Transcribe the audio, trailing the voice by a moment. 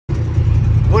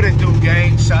What it do,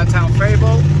 gang? Shot-Town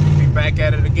Fable. We back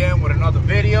at it again with another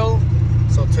video.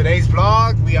 So today's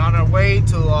vlog, we on our way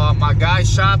to my guy's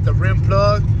shop, the rim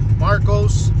plug,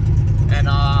 Marcos, and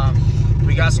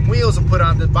we got some wheels to put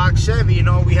on the box Chevy. You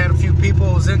know, we had a few people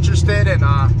who was interested, and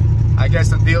I guess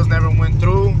the deals never went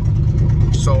through.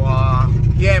 So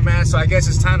yeah, man, so I guess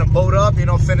it's time to boat up, you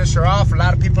know, finish her off. A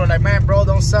lot of people are like, man, bro,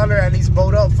 don't sell her, at least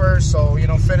boat up first. So, you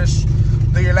know,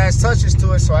 do your last touches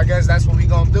to it. So I guess that's what we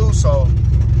gonna do. So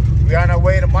we're on our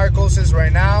way to Marcos's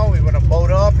right now. We're gonna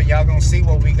boat up, and y'all gonna see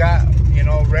what we got, you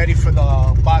know, ready for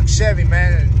the box Chevy,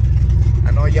 man. And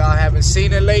I know y'all haven't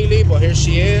seen it lately, but here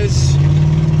she is.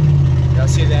 Y'all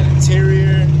see that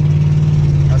interior?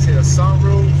 Y'all see the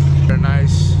sunroof? They're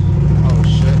nice. Oh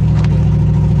shit.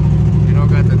 You know,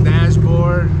 got the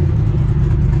dashboard.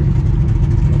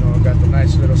 You know, got the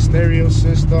nice little stereo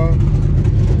system.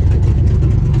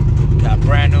 Got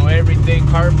brand new everything,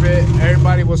 carpet.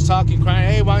 Everybody was talking,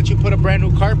 crying, hey, why don't you put a brand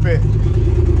new carpet?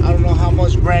 I don't know how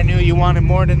much brand new you wanted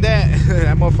more than that.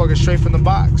 That motherfucker straight from the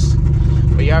box.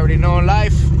 But you already know in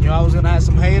life, you're always gonna have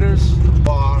some haters.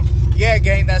 Yeah,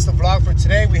 gang, that's the vlog for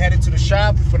today. We headed to the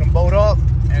shop for the boat up.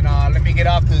 And let me get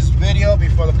off this video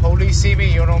before the police see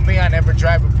me. You know me, I never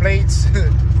drive with plates.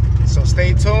 So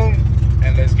stay tuned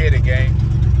and let's get it, gang.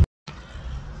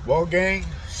 Well, gang,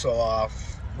 so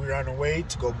we're on the way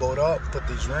to go boat up, put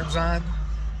these rims on,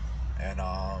 and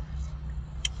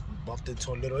bumped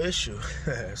into a little issue.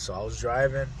 So I was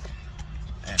driving,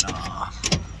 and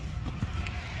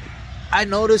I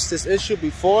noticed this issue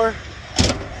before,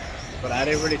 but I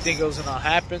didn't really think it was gonna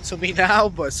happen to me now.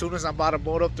 But as soon as I'm about to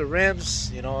boat up the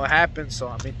rims, you know, it happened. So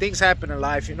I mean, things happen in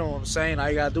life, you know what I'm saying? All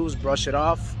you gotta do is brush it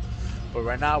off. But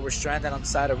right now we're stranded on the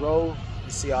side of the road.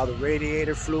 You see all the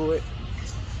radiator fluid.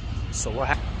 So what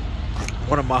happened?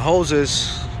 One of my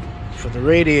hoses for the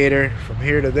radiator from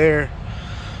here to there,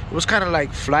 it was kind of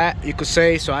like flat, you could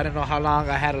say. So I didn't know how long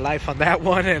I had a life on that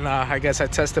one, and I guess I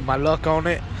tested my luck on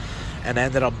it, and it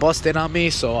ended up busting on me.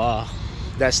 So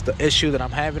that's the issue that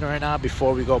I'm having right now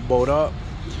before we go boat up.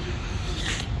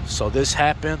 So this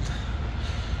happened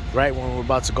right when we're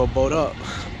about to go boat up,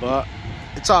 but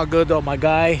it's all good though. My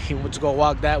guy, he went to go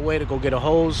walk that way to go get a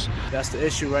hose. That's the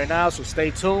issue right now, so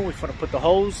stay tuned. We're gonna put the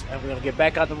hose and we're gonna get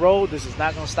back on the road. This is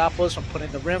not gonna stop us from putting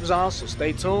the rims on, so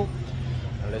stay tuned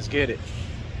and let's get it.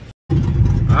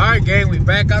 All right, gang, we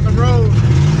back on the road.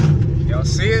 Y'all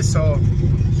see it? So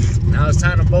now it's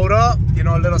time to boat up. You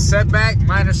know, a little setback,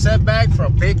 minor setback for a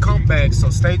big comeback. So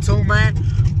stay tuned, man.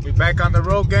 We back on the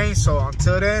road, gang. So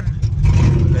until then,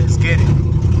 let's get it.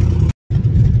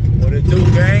 What it do,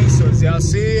 gang? So as y'all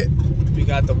see it, we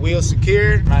got the wheel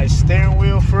secured. Nice steering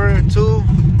wheel for it too.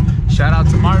 Shout out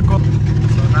to Marco.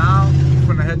 So now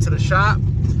we're gonna head to the shop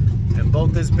and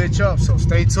bolt this bitch up. So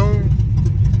stay tuned.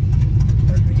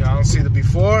 And y'all see the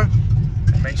before.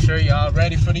 And make sure y'all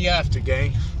ready for the after,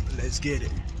 gang. Let's get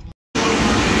it.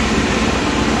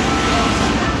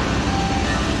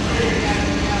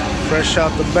 Fresh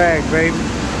out the bag, baby.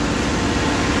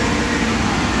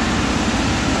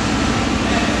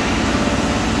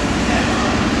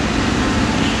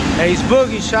 Ace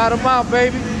Boogie, shout him out,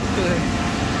 baby. Ace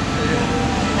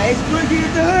Boogie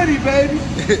with the hoodie, baby.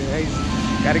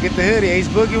 Gotta get the hoodie. Ace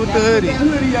Boogie with the hoodie. That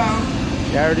hoodie on.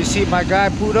 You already see my guy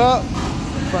pulled up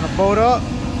in front of boat up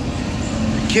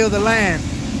and kill the land.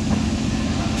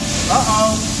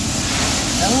 Uh-oh.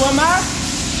 And who am I?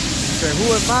 He said,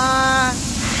 who am I?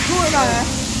 Who am I?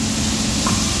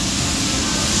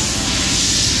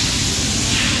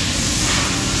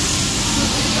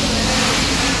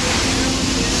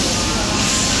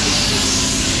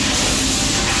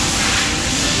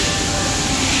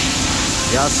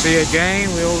 Y'all see it, gang?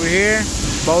 We over here,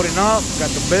 boating up, got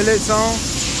the billets on.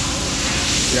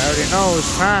 You already know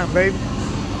it's time, baby.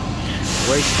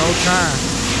 Waste no time.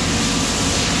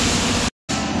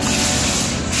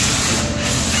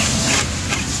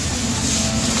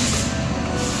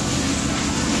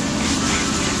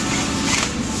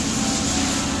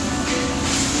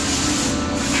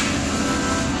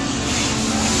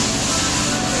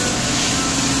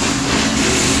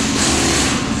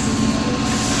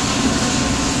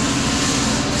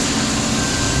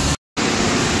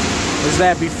 Is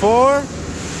that before? You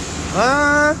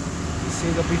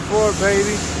see the before,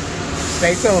 baby.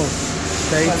 Stay tuned.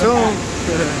 Stay tuned.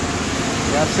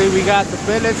 Y'all see we got the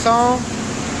billets on.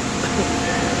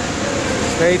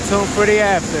 Stay tuned for the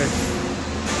after.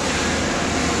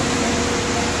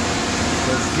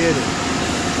 Let's get it.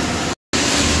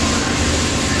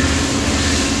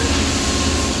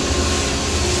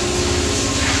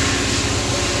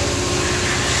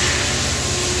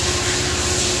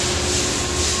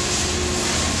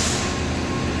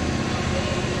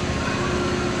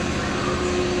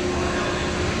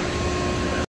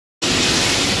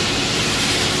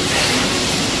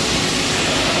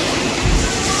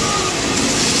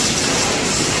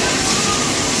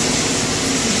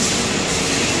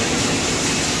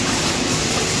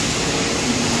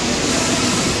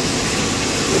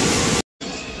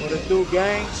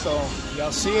 gang. So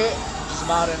y'all see it. Just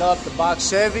mounted up the box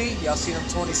Chevy. Y'all see them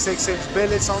 26-inch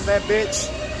billets on that bitch.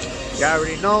 Y'all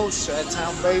already know,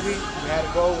 Chi-Town baby. We had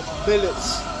to go with the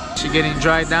billets. She getting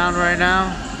dried down right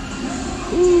now.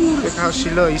 Ooh, look how she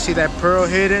look. You see that pearl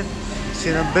hidden?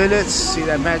 See them billets? See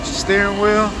that matching steering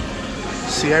wheel?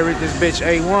 See this bitch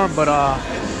A1, but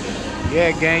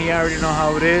yeah, gang, you already know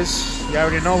how it is. You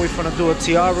already know we finna do a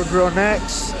Tiara grill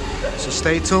next. So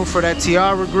stay tuned for that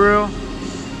Tiara grill.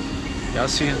 Y'all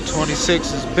seeing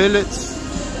 26's billets.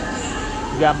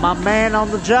 We got my man on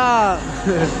the job.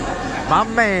 My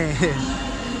man.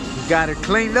 We got her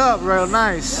cleaned up real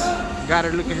nice. Got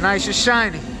her looking nice and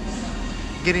shiny.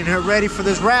 Getting her ready for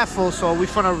this raffle. So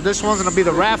this one's gonna be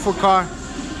the raffle car.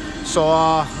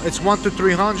 So it's 1 through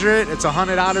 300. It's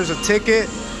 $100 a ticket.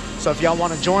 So if y'all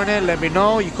want to join it, let me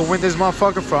know. You can win this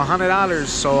motherfucker for $100.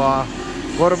 So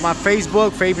go to my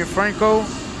Facebook, Fabian Franco,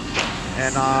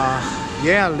 and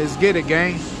yeah, let's get it,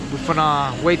 gang. We're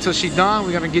gonna wait till she's done.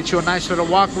 We're gonna get you a nice little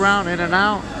walk around, in and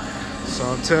out.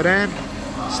 So until then,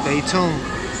 stay tuned.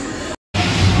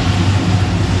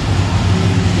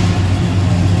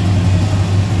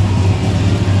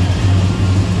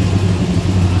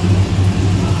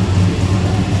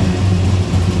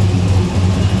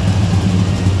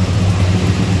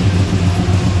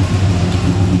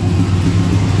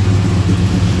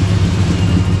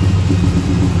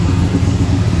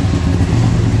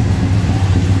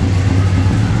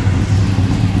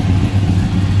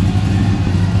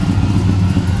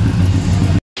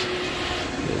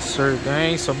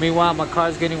 Gang. So meanwhile, my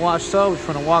car's getting washed up.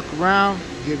 We're gonna walk around,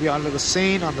 give y'all a little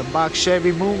scene on the box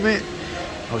Chevy movement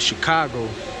of Chicago.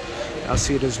 Y'all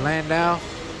see this Landau,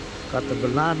 got the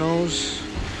Bolanos,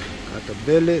 got the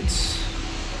billets.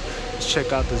 Let's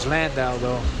check out this Landau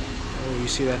though. Oh, you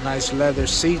see that nice leather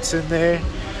seats in there.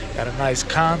 Got a nice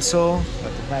console,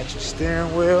 got the matching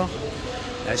steering wheel.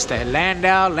 That's that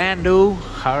Landau,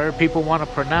 however people want to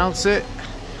pronounce it.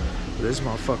 This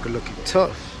motherfucker looking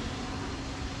tough.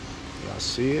 Y'all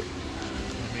see it?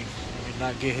 Let me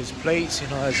not get his plates, you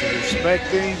know, as a respect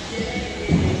thing.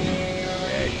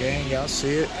 Yeah, gang, y'all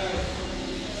see it.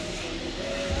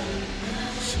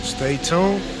 So stay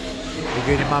tuned. We're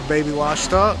getting my baby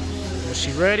washed up. When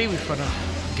she ready, we're gonna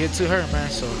get to her, man.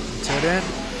 So until then,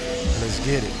 let's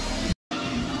get it.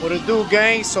 What it do,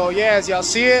 gang? So yeah, as y'all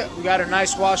see it, we got her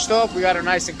nice washed up. We got her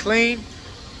nice and clean.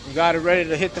 We got her ready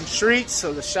to hit them streets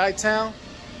of the Chi-Town.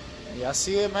 Y'all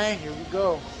see it, man? Here we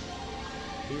go.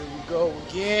 Here we go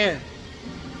again.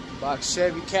 Box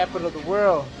Chevy, capital of the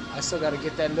world. I still got to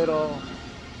get that little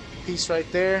piece right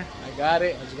there. I got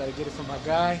it. I just got to get it from my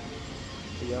guy.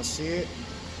 So y'all see it?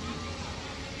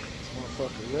 This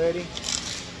motherfucker ready.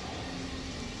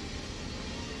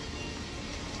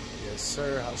 Yes,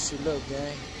 sir. How she look,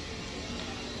 gang?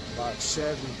 Box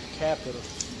Chevy, capital.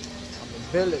 On the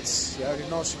billets. You already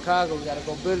know Chicago. We got to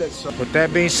go billets. So with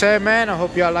that being said, man, I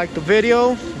hope y'all liked the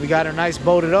video. We got her nice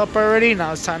bolted up already.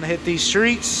 Now it's time to hit these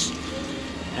streets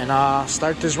and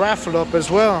start this raffle up as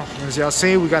well. As y'all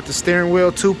see, we got the steering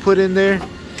wheel too put in there.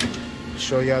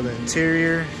 Show y'all the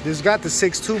interior. This got the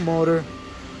 6.2 motor.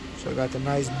 So I got the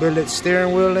nice billet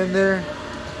steering wheel in there.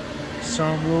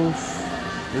 Sunroof.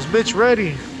 This bitch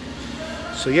ready.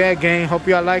 So yeah, gang, hope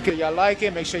y'all like it. Y'all like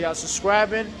it. Make sure y'all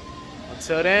subscribing.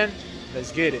 Until then,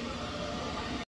 let's get it.